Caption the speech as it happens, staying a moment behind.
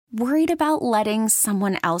Worried about letting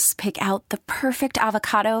someone else pick out the perfect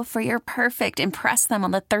avocado for your perfect impress them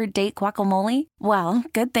on the third date guacamole? Well,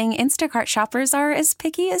 good thing Instacart shoppers are as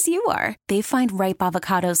picky as you are. They find ripe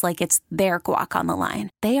avocados like it's their guac on the line.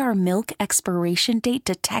 They are milk expiration date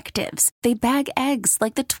detectives. They bag eggs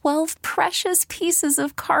like the 12 precious pieces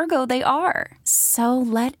of cargo they are. So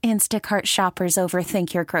let Instacart shoppers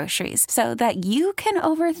overthink your groceries so that you can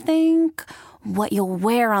overthink what you'll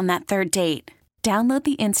wear on that third date. Download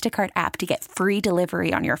the Instacart app to get free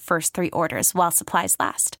delivery on your first 3 orders while supplies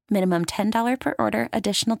last. Minimum $10 per order.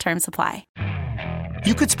 Additional terms apply.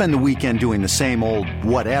 You could spend the weekend doing the same old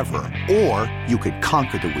whatever, or you could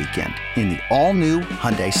conquer the weekend in the all-new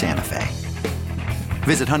Hyundai Santa Fe.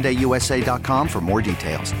 Visit HyundaiUSA.com for more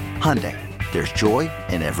details. Hyundai, there's joy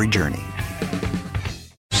in every journey.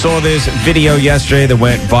 Saw this video yesterday that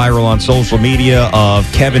went viral on social media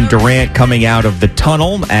of Kevin Durant coming out of the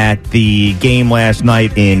tunnel at the game last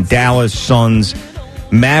night in Dallas, Suns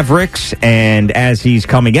Mavericks. And as he's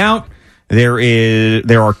coming out, there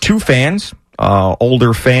are 2 fans,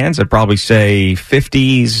 older fans, I'd probably say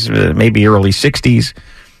 50s, maybe early 60s,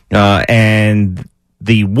 and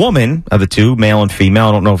the woman of the 2, male and female,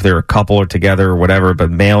 I don't know if they're a couple or together or whatever, but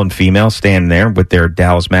male and female standing there with their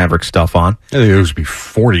Dallas Mavericks stuff on. I think it was be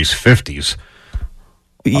 40s, 50s.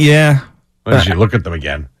 Yeah. As you look at them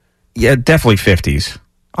again. Yeah, definitely 50s,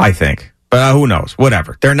 I think. But who knows?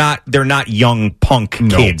 Whatever. They're not young punk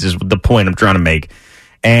kids is the point I'm trying to make.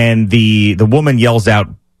 And the woman yells out,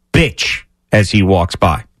 "Bitch," as he walks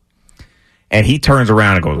by. And he turns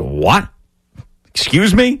around and goes, "What?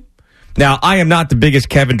 Excuse me?" Now, I am not the biggest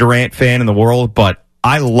Kevin Durant fan in the world, but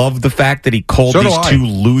I love the fact that he called these 2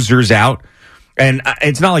 losers out. And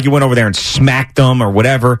it's not like he went over there and smacked them or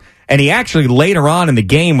whatever. And he actually, later on in the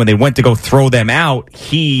game, when they went to go throw them out,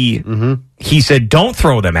 he said, "Don't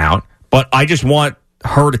throw them out, but I just want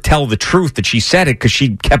her to tell the truth that she said it," because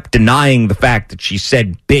she kept denying the fact that she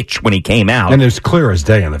said bitch when he came out. And it's clear as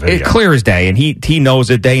day in the video. It's clear as day, and he knows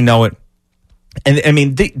it. They know it. And, I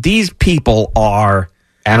mean, these people are...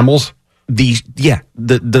 Animals?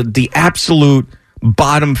 The absolute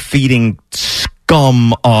bottom-feeding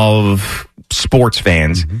scum of sports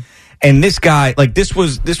fans. Mm-hmm. And this guy, like,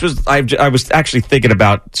 I was actually thinking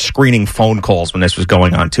about screening phone calls when this was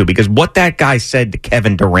going on, too, because what that guy said to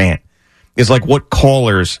Kevin Durant is like what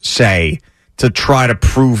callers say to try to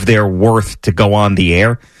prove their worth to go on the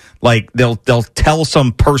air. Like, they'll tell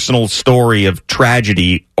some personal story of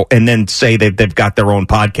tragedy and then say that they've got their own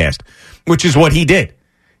podcast, which is what he did.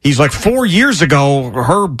 He's like, 4 years ago,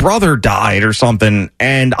 her brother died or something,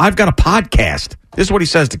 and I've got a podcast. This is what he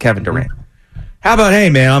says to Kevin Durant. How about, "Hey,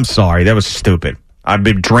 man, I'm sorry. That was stupid. I've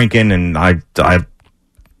been drinking, and I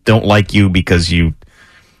don't like you because you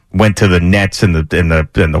went to the Nets and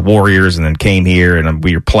the Warriors and then came here, and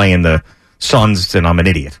we were playing the Suns, and I'm an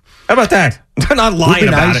idiot." How about that? They're not lying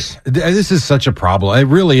about it. This is such a problem. It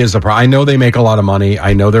really is a problem. I know they make a lot of money.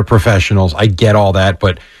 I know they're professionals. I get all that,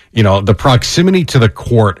 but the proximity to the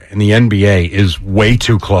court in the NBA is way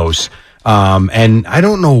too close. And I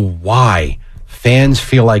don't know why fans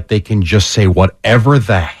feel like they can just say whatever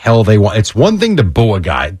the hell they want. It's one thing to boo a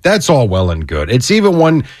guy. That's all well and good. It's even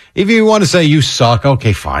one, if you want to say you suck,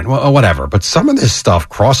 okay, fine, well, whatever. But some of this stuff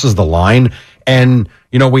crosses the line. And,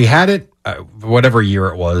 we had it, whatever year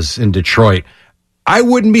it was in Detroit. I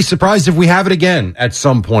wouldn't be surprised if we have it again at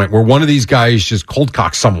some point where one of these guys just cold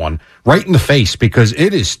cocks someone right in the face, because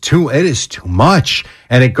it is too much.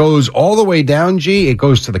 And it goes all the way down, G. It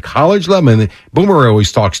goes to the college level. And Boomer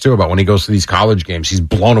always talks too about when he goes to these college games, he's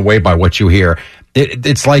blown away by what you hear.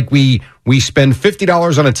 It's like we spend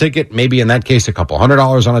 $50 on a ticket, maybe in that case a couple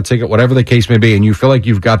 $100 on a ticket, whatever the case may be, and you feel like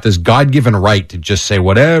you've got this God-given right to just say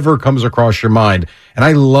whatever comes across your mind. And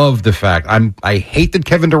I love the fact, I hate that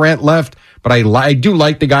Kevin Durant left, but I do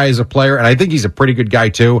like the guy as a player, and I think he's a pretty good guy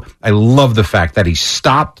too. I love the fact that he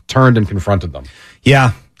stopped, turned, and confronted them.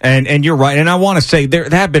 Yeah, and you're right. And I want to say there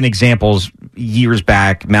have been examples years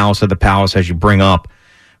back, Malice at the Palace, as you bring up,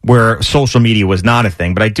 where social media was not a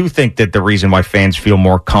thing. But I do think that the reason why fans feel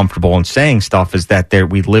more comfortable in saying stuff is that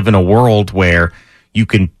we live in a world where you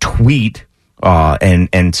can tweet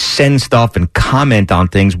and send stuff and comment on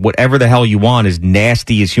things, whatever the hell you want, as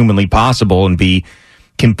nasty as humanly possible, and be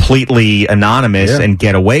completely anonymous and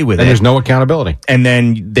get away with it. And there's no accountability. And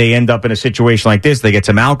then they end up in a situation like this. They get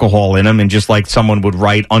some alcohol in them, and just like someone would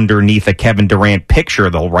write underneath a Kevin Durant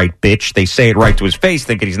picture, they'll write bitch. They say it right to his face,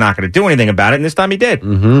 thinking he's not going to do anything about it. And this time he did.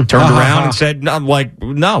 Mm-hmm. Turned around and said,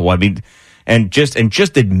 no. I mean, and just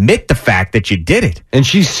admit the fact that you did it. And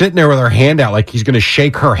she's sitting there with her hand out like he's going to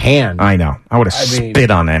shake her hand. I know. I would have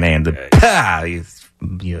spit on that hand.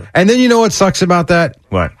 Yeah. And then you know what sucks about that?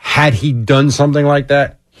 What? Had he done something like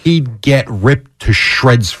that, he'd get ripped to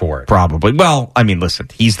shreds for it. Probably. Well, I mean, listen,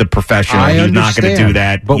 he's the professional. I He's understand, not going to do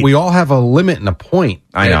that. But we all have a limit and a point.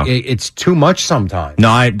 I know. It's too much sometimes. No,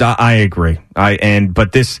 I agree.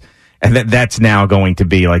 That's now going to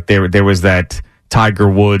be like there was that Tiger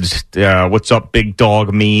Woods, what's up, big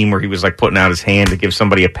dog meme where he was like putting out his hand to give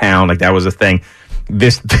somebody a pound. Like that was a thing.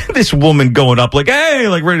 This woman going up like, hey,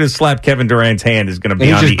 like ready to slap Kevin Durant's hand is going to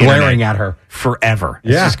be on the internet. Glaring at her forever.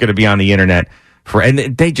 Yeah. It's just going to be on the internet.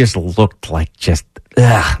 And they just looked like just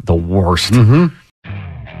the worst. Mm-hmm.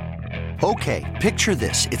 Okay, picture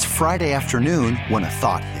this. It's Friday afternoon when a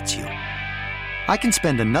thought hits you. I can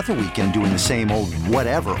spend another weekend doing the same old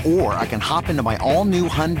whatever, or I can hop into my all-new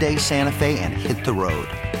Hyundai Santa Fe and hit the road.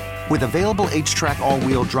 With available H-Track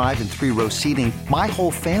all-wheel drive and 3-row seating, my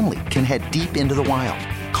whole family can head deep into the wild.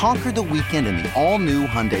 Conquer the weekend in the all-new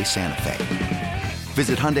Hyundai Santa Fe.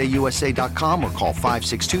 Visit HyundaiUSA.com or call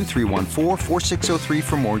 562-314-4603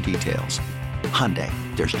 for more details. Hyundai,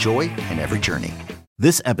 there's joy in every journey.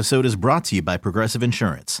 This episode is brought to you by Progressive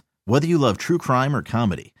Insurance. Whether you love true crime or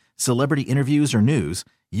comedy, celebrity interviews or news,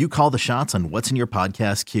 you call the shots on what's in your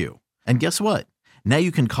podcast queue. And guess what? Now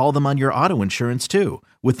you can call them on your auto insurance too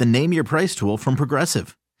with the Name Your Price tool from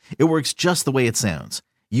Progressive. It works just the way it sounds.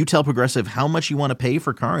 You tell Progressive how much you want to pay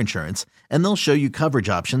for car insurance, and they'll show you coverage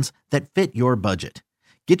options that fit your budget.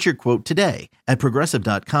 Get your quote today at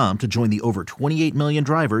Progressive.com to join the over 28 million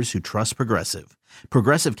drivers who trust Progressive.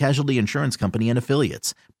 Progressive Casualty Insurance Company and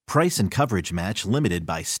Affiliates. Price and coverage match limited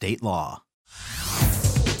by state law.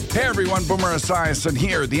 Hey everyone, Boomer Esiason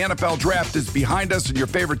here. The NFL draft is behind us and your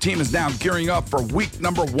favorite team is now gearing up for week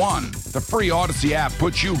number 1. The free Odyssey app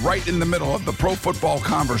puts you right in the middle of the pro football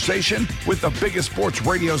conversation with the biggest sports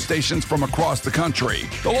radio stations from across the country.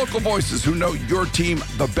 The local voices who know your team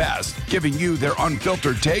the best, giving you their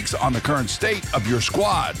unfiltered takes on the current state of your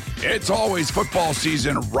squad. It's always football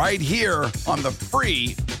season right here on the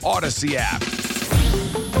free Odyssey app.